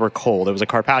 courses were cold. It was a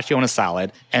carpaccio and a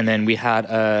salad. And then we had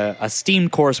a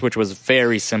steamed course, which was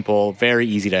very simple, very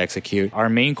easy to execute. Our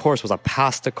main course was a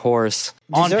pasta course.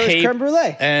 Dessert was creme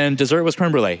brulee. And dessert was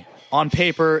creme brulee. On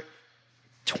paper,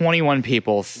 21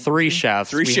 people, 3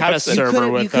 chefs. We had a server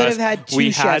with us. You could have had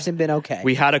 2 chefs and been okay.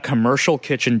 We had a commercial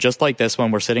kitchen just like this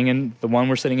one. The one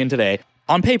we're sitting in today.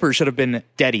 On paper, it should have been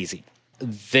dead easy.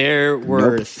 There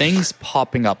were things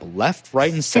popping up left,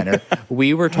 right, and center.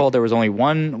 We were told there was only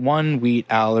one wheat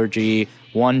allergy,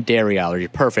 1 dairy allergy.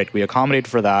 Perfect. We accommodated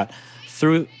for that.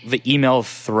 Through the email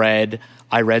thread,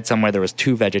 I read somewhere there was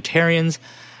 2 vegetarians,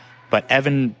 but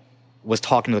Evan was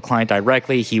talking to the client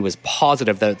directly. He was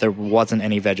positive that there wasn't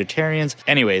any vegetarians.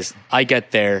 Anyways, I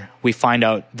get there. We find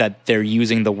out that they're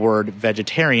using the word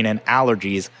vegetarian and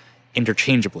allergies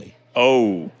interchangeably.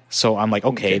 Oh. So I'm like,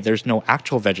 okay, there's no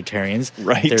actual vegetarians.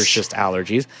 Right. There's just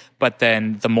allergies. But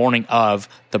then the morning of,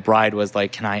 the bride was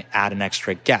like, can I add an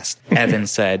extra guest? Evan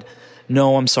said,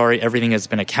 no, I'm sorry. Everything has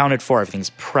been accounted for. Everything's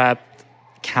prepped,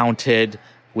 counted.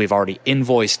 We've already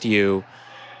invoiced you.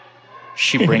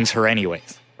 She brings her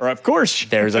anyways. Or of course.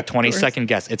 There's a 22nd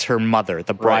guest. It's her mother,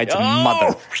 the bride's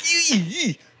mother.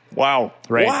 Wow.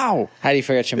 Right. Wow. How do you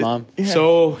forget your mom?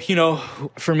 So,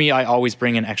 for me, I always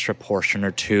bring an extra portion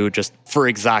or 2 just for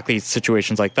exactly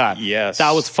situations like that. Yes.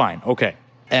 That was fine. Okay.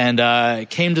 And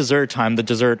came dessert time. The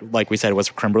dessert, like we said, was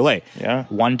creme brulee. Yeah.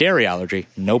 1 dairy allergy.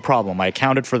 No problem. I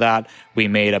accounted for that. We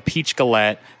made a peach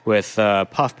galette with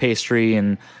puff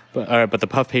pastry but the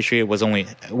puff pastry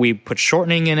we put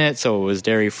shortening in it, so it was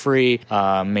dairy free,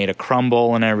 made a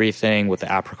crumble and everything with the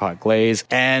apricot glaze.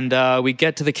 And we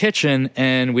get to the kitchen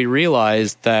and we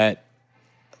realized that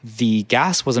the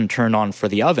gas wasn't turned on for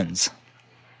the ovens.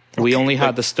 We only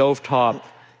had the stovetop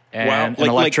and an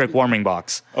electric warming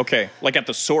box. Okay, like at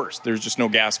the source, there's just no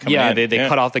gas coming in. Yeah, they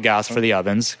cut off the gas for the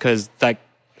ovens because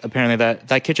apparently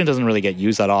that kitchen doesn't really get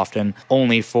used that often,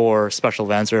 only for special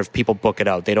events or if people book it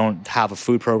out. They don't have a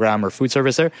food program or food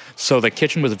service there. So the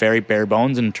kitchen was very bare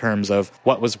bones in terms of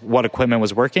what equipment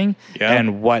was working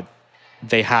and what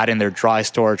they had in their dry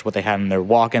storage, what they had in their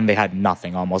walk-in. They had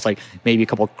nothing almost, like maybe a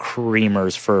couple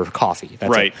creamers for coffee.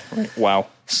 That's right. it. Right. Wow.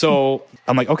 So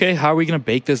I'm like, okay, how are we going to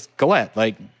bake this galette?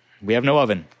 Like, we have no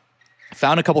oven.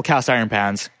 Found a couple cast iron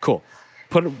pans. Cool.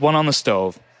 Put one on the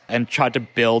stove. And tried to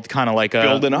build kind of like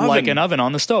an oven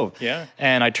on the stove. Yeah.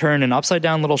 And I turned an upside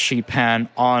down little sheet pan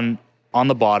on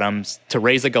the bottom to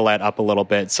raise the galette up a little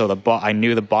bit. So I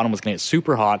knew the bottom was going to get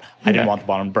super hot. I didn't want the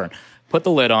bottom to burn. Put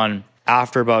the lid on.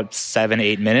 After about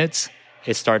 7-8 minutes,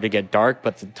 it started to get dark,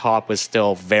 but the top was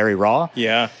still very raw.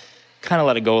 Yeah. Kind of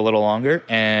let it go a little longer,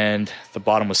 and the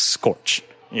bottom was scorched.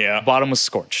 Yeah. Bottom was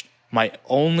scorched. My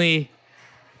only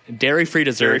dairy-free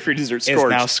dessert is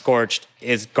now scorched,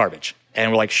 is garbage. And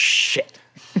we're like, shit.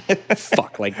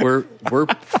 Fuck. Like, we're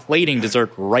plating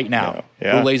dessert right now.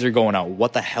 Yeah. Relays are going out.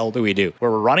 What the hell do we do? We're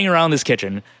running around this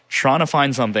kitchen trying to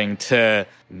find something to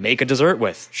make a dessert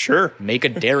with. Sure. Make a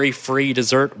dairy-free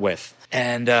dessert with.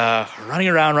 And running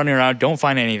around, don't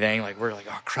find anything. Like, we're like,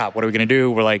 oh, crap, what are we going to do?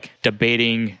 We're like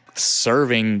debating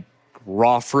serving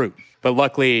raw fruit. But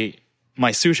luckily,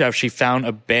 my sous chef, she found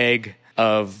a bag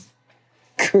of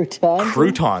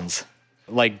Croutons?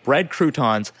 like bread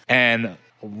croutons, and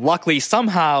luckily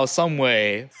somehow, some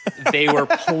way, they were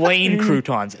plain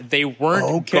croutons. They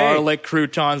weren't garlic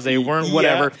croutons. They weren't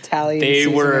whatever. Italian they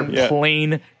were seasoning.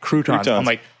 plain croutons. I'm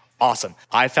like, awesome.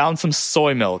 I found some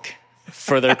soy milk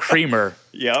for their creamer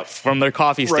Yep. from their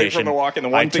coffee station. Right from the walk-in, the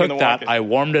one I thing in took the that, walk-in. I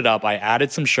warmed it up, I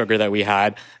added some sugar that we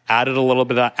had, added a little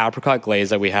bit of that apricot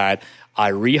glaze that we had,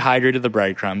 I rehydrated the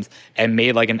breadcrumbs and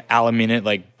made like an aluminum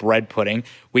like bread pudding.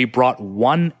 We brought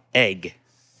one egg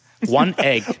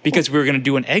because we were going to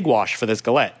do an egg wash for this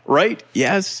galette. Right.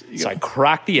 Yes. So I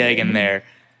cracked the egg in there.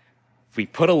 We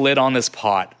put a lid on this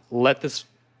pot, let this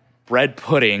bread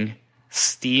pudding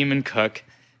steam and cook.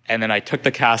 And then I took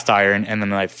the cast iron and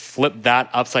then I flipped that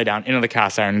upside down into the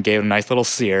cast iron and gave it a nice little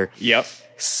sear. Yep.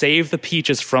 Saved the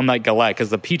peaches from that galette because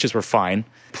the peaches were fine.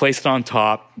 Placed it on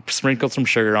top, sprinkled some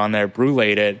sugar on there,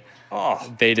 bruleed it.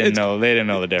 Oh, They didn't know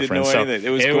the difference. know anything. So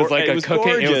It was like it a was cooking.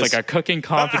 It was gorgeous. like a cooking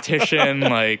competition.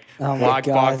 Like Oh my black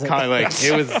God. box kind of like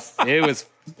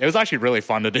it was actually really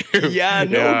fun to do. Yeah,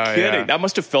 no kidding. yeah. That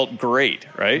must have felt great,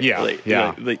 right? Yeah, Like,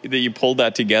 yeah. like, that you pulled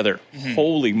that together.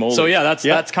 Holy moly! So yeah,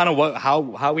 that's kind of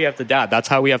how we have to adapt. That's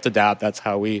how we have to adapt. That's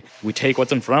how we take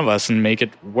what's in front of us and make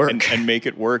it work. and make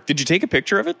it work. Did you take a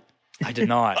picture of it? I did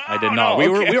not. no, We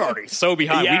okay. were already so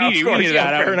behind. Yeah, we of course. needed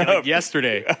that Yeah, fair out enough.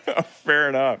 yesterday. Fair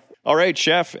enough. All right,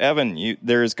 Chef Evan,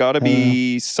 there's got to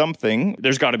be something.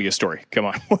 There's got to be a story. Come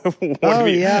on. What have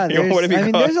you- Yeah. what have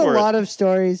you got There's a for us? lot of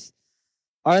stories.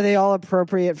 Are they all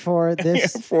appropriate for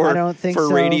this? I don't think for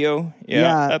so. radio.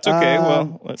 Yeah, that's okay.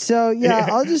 Let's, So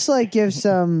I'll just like give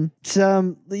some.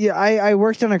 Yeah, I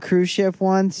worked on a cruise ship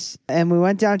once, and we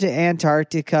went down to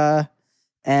Antarctica,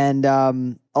 and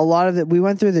a lot of it. We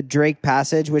went through the Drake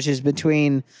Passage, which is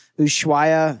between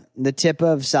Ushuaia, the tip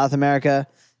of South America,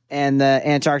 and the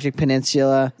Antarctic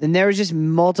Peninsula. And there was just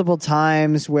multiple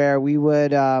times where we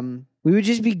would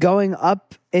just be going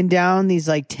up and down these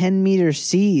like 10-meter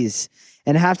seas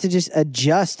and have to just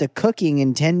adjust to cooking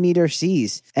in 10-meter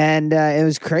seas. And it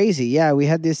was crazy. Yeah, we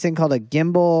had this thing called a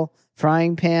gimbal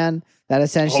frying pan that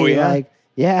essentially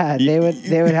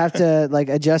they would have to like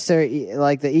adjust their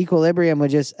like the equilibrium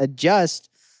would just adjust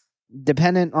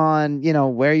dependent on,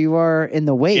 where you are in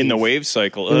the wave. in the wave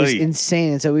cycle. It was Ugh.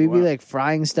 insane. And so we'd be like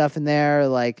frying stuff in there.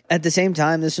 Like at the same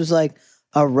time, this was like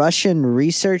a Russian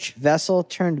research vessel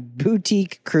turned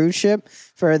boutique cruise ship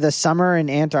for the summer in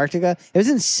Antarctica. It was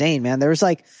insane, man. There was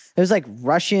like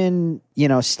Russian,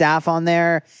 staff on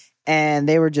there, and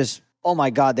they were just, oh my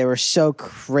God, they were so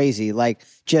crazy. Like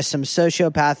just some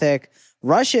sociopathic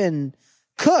Russian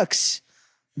cooks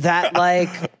that like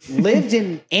lived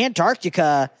in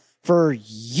Antarctica for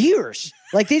years.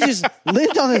 Like they just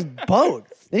lived on this boat.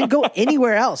 They didn't go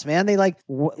anywhere else, man. They like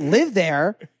lived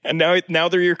there, And now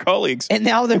they're your colleagues. and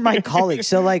now they're my colleagues.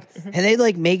 So like, and they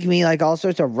like make me like all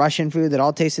sorts of Russian food that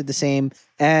all tasted the same.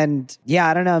 And yeah,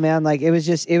 I don't know, man. Like it was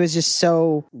just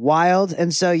so wild.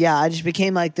 And so yeah, I just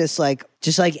became like this, like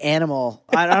just like animal.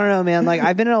 I don't know, man. Like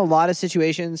I've been in a lot of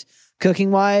situations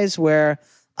cooking wise where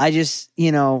I just,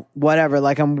 whatever,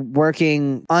 like I'm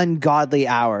working ungodly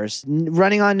hours,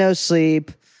 running on no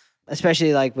sleep,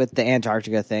 especially like with the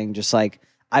Antarctica thing. Just like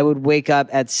I would wake up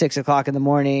at 6 o'clock in the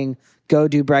morning, go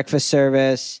do breakfast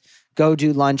service, go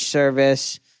do lunch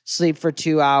service, sleep for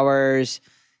 2 hours,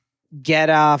 get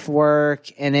off work,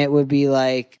 and it would be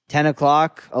like 10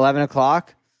 o'clock, 11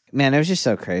 o'clock. Man, it was just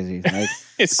so crazy.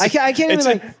 Like I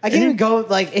can't even go,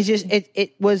 like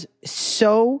it was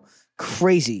so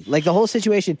crazy, like the whole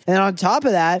situation. And then on top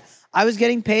of that, I was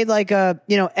getting paid like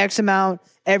X amount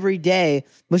every day,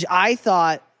 which I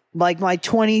thought, like my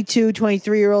 22,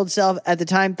 23-year-old self at the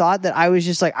time thought that I was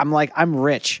just like, I'm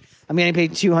rich. I'm getting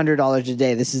paid $200 a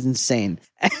day. This is insane.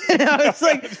 And I was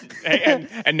like,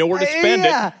 and nowhere to spend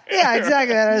it. Yeah,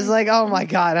 exactly. And I was like, oh my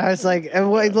God. I was like,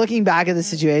 looking back at the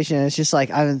situation, it's just like,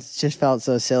 just felt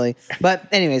so silly. But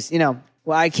anyways, when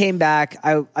I came back,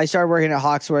 I started working at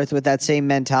Hawksworth with that same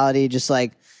mentality, just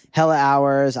like hella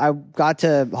hours. I got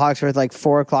to Hawksworth like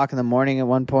 4 o'clock in the morning at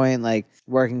one point, like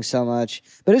working so much.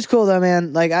 But it's cool though,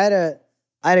 man. Like I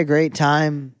had a great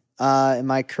time in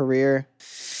my career.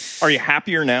 Are you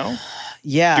happier now?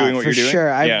 Yeah, Doing what for you're doing? sure.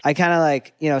 Yeah. I kind of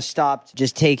like, stopped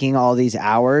just taking all these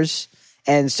hours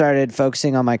and started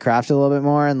focusing on my craft a little bit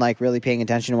more and like really paying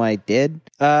attention to what I did.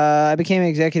 I became an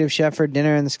executive chef for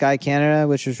Dinner in the Sky Canada,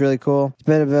 which was really cool. It's a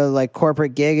bit of a like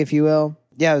corporate gig, if you will.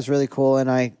 Yeah, it was really cool. And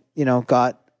I,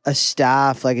 got a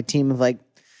staff, like a team of like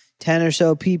 10 or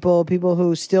so people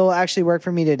who still actually work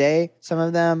for me today. Some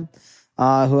of them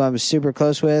who I'm super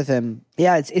close with. And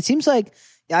yeah, it seems like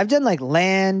I've done like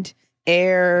land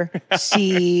air,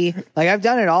 sea. Like I've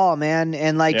done it all, man.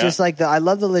 And like just like I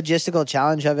love the logistical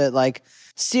challenge of it. Like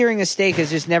searing a steak has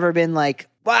just never been like,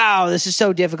 wow, this is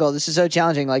so difficult. This is so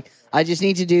challenging. Like I just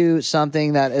need to do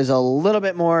something that is a little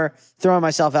bit more throwing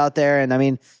myself out there. And I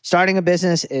mean, starting a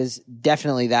business is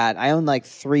definitely that. I own like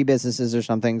 3 businesses or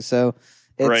something. So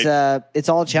it's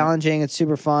all challenging. It's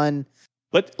super fun.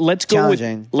 Let's go.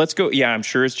 Yeah, I'm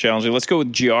sure it's challenging. Let's go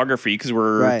with geography because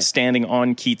we're standing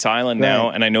on Keats Island now,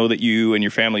 and I know that you and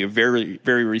your family have very,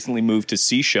 very recently moved to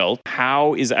Sechelt.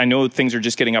 I know things are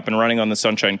just getting up and running on the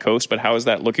Sunshine Coast, but how is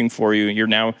that looking for you? You've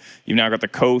now got the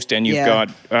coast, and you've got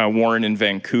Warren in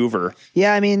Vancouver.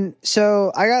 Yeah, I mean,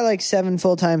 so I got like 7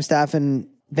 full-time staff in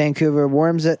Vancouver.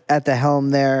 Warren's at the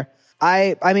helm there.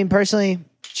 I mean, personally,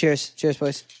 cheers,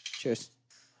 boys, cheers.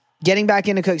 Getting back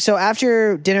into cooking. So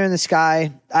after Dinner in the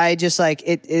Sky, I just like,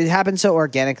 it happened so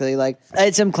organically. Like I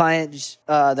had some client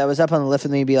that was up on the lift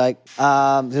with me be like,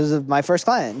 this is my first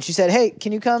client. And she said, hey,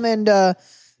 can you come and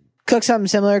cook something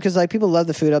similar? Cause like people love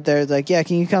the food up there. It's like, yeah,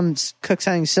 can you come cook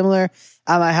something similar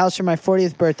at my house for my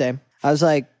 40th birthday? I was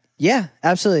like, yeah,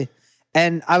 absolutely.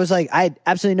 And I was like, I had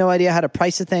absolutely no idea how to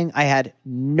price the thing. I had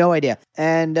no idea.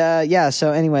 And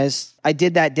so anyways, I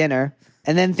did that dinner.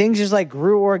 And then things just like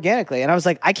grew organically. And I was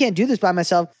like, I can't do this by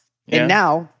myself. Yeah. And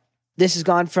now this has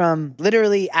gone from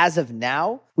literally as of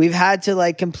now, we've had to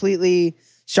like completely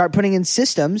start putting in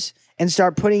systems and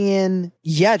start putting in,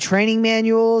 training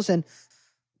manuals. And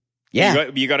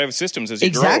you got to have systems as you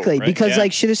grow. Exactly. Right? Because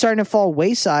like shit is starting to fall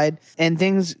wayside and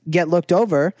things get looked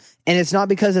over. And it's not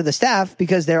because of the staff,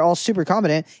 because they're all super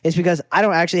competent. It's because I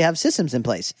don't actually have systems in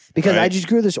place because I just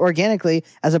grew this organically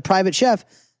as a private chef.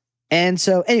 And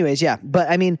so anyways, but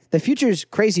I mean, the future is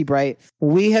crazy bright.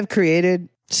 We have created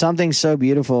something so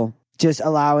beautiful, just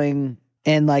allowing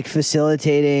and like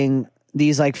facilitating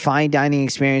these like fine dining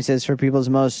experiences for people's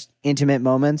most intimate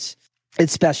moments.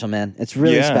 It's special, man. It's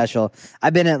really special.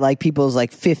 I've been at like people's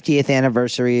like 50th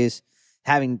anniversaries,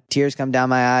 having tears come down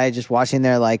my eye, just watching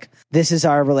their like, this is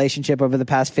our relationship over the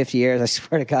past 50 years. I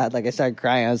swear to God, like I started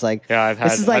crying. I was like, I've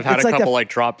had a couple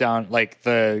drop down, like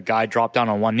the guy dropped down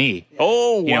on one knee.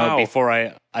 Oh, you know, before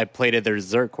I plated their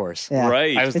dessert course. Yeah.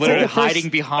 Right. I was literally hiding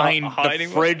behind the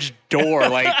fridge door,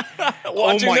 like,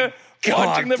 watching oh my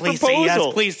God, the please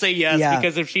proposal. say yes,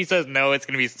 because if she says no, it's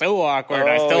going to be so awkward.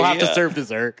 I still have to serve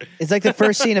dessert. It's like the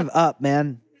first scene of Up,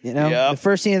 man. You know, the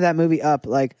first scene of that movie Up,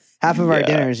 like half of our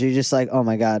dinners, you're just like, oh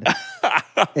my God.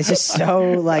 It's just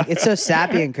so like, it's so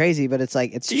sappy and crazy, but it's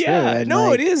like, it's true. And no,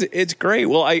 like, it is. It's great.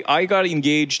 Well, I got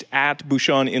engaged at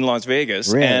Bouchon in Las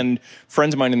Vegas, and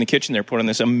friends of mine in the kitchen there put on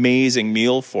this amazing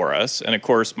meal for us. And of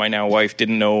course, my now wife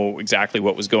didn't know exactly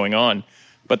what was going on,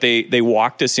 but they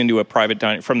walked us into a private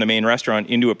dining from the main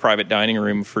restaurant into a private dining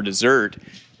room for dessert.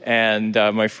 And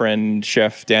my friend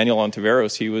Chef Daniel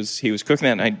Ontiveros, he was cooking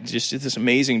that, and I just did this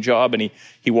amazing job. And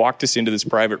he walked us into this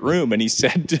private room, and he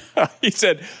said,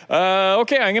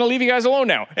 okay, I'm going to leave you guys alone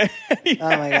now. Oh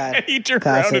my God! He turned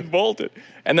around and bolted.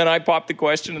 And then I popped the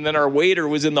question, and then our waiter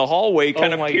was in the hallway,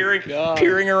 kind of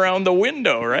peering around the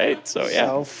window, right?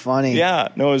 So funny. Yeah,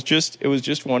 no, it was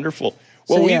just wonderful.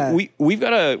 Well, so, we've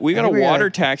got a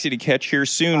water taxi to catch here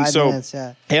soon. 5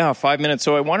 minutes, 5 minutes.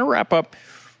 So I want to wrap up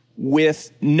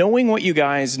with knowing what you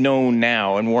guys know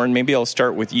now. And Warren, maybe I'll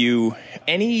start with you.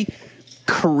 Any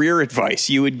career advice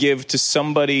you would give to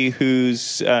somebody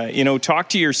who's, talk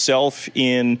to yourself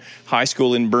in high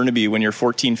school in Burnaby when you're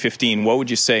 14, 15. What would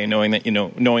you say, knowing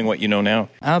what you know now?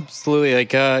 Absolutely.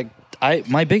 Like,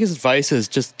 my biggest advice is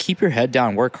just keep your head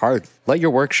down, work hard, let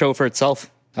your work show for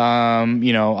itself.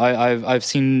 I've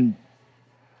seen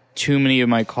too many of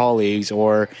my colleagues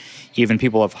or even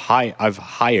people I've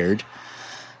hired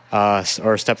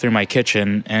or stepped through my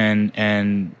kitchen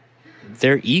and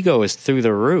their ego is through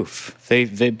the roof. They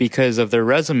because of their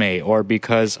resume or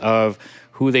because of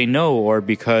who they know or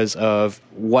because of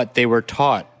what they were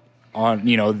taught on,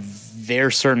 their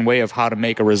certain way of how to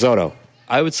make a risotto.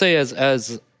 I would say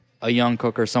as a young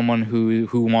cook or someone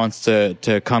who wants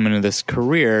to come into this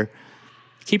career,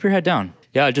 keep your head down.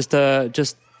 Yeah,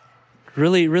 just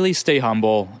really, really stay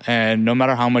humble, and no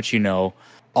matter how much you know,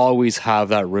 always have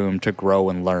that room to grow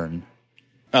and learn.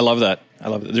 I love that.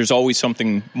 There's always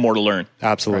something more to learn.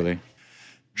 Absolutely. Right.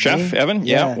 Chef Evan,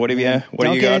 what do you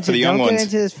got for the young ones? Don't get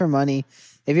into this for money.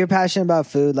 If you're passionate about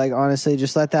food, like honestly,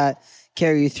 just let that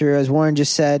carry you through. As Warren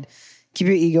just said, keep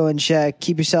your ego in check,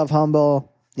 keep yourself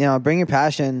humble, bring your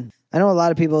passion. I know a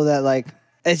lot of people that like,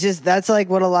 that's like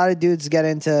what a lot of dudes get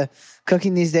into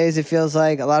cooking these days. It feels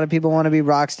like a lot of people want to be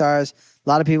rock stars. A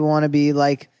lot of people want to be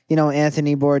like,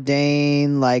 Anthony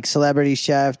Bourdain, like celebrity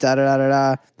chef,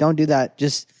 Don't do that.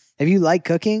 Just, if you like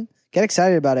cooking, Get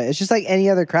excited about it. It's just like any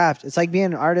other craft. It's like being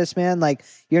an artist, man. Like,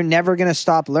 you're never going to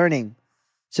stop learning.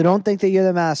 So don't think that you're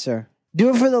the master. Do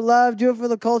it for the love, do it for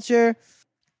the culture,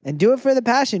 and do it for the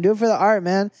passion. Do it for the art,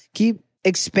 man. Keep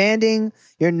expanding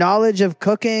your knowledge of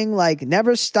cooking. Like,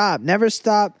 never stop. Never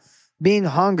stop being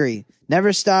hungry.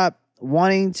 Never stop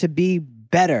wanting to be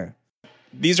better.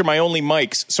 These are my only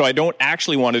mics, so I don't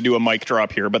actually want to do a mic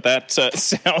drop here, but that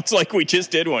sounds like we just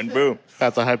did one. Boom.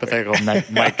 That's a hypothetical mic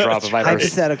drop if I've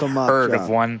Hypothetical mic heard drop. of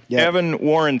one. Yeah. Evan,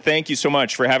 Warren, thank you so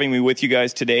much for having me with you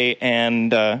guys today,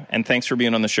 and thanks for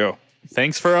being on the show.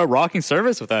 Thanks for a rocking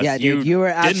service with us. Yeah, dude, you were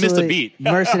didn't miss a absolutely beat.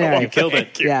 mercenary. You killed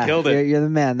it. Yeah, Killed it. You're the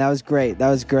man. That was great. That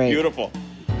was great. Beautiful.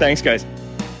 Thanks, guys.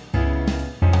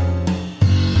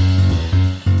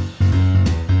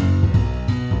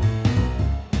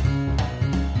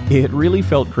 It really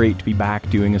felt great to be back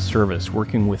doing a service,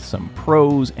 working with some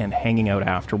pros and hanging out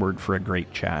afterward for a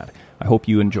great chat. I hope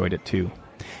you enjoyed it too.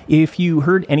 If you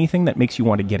heard anything that makes you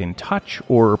want to get in touch,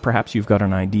 or perhaps you've got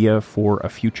an idea for a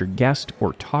future guest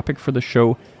or topic for the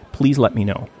show, please let me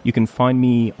know. You can find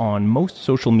me on most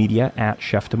social media at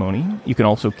Cheftimony. You can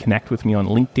also connect with me on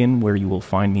LinkedIn, where you will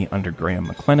find me under Graham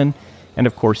McLennan. And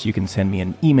of course, you can send me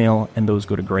an email, and those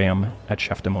go to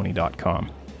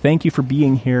graham@cheftimony.com. Thank you for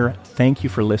being here. Thank you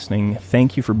for listening.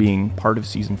 Thank you for being part of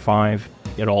Season 5.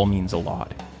 It all means a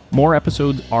lot. More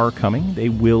episodes are coming. They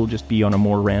will just be on a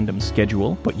more random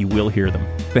schedule, but you will hear them.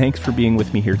 Thanks for being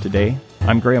with me here today.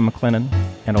 I'm Graham McLennan,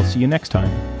 and I'll see you next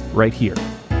time, right here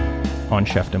on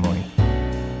Cheftimony.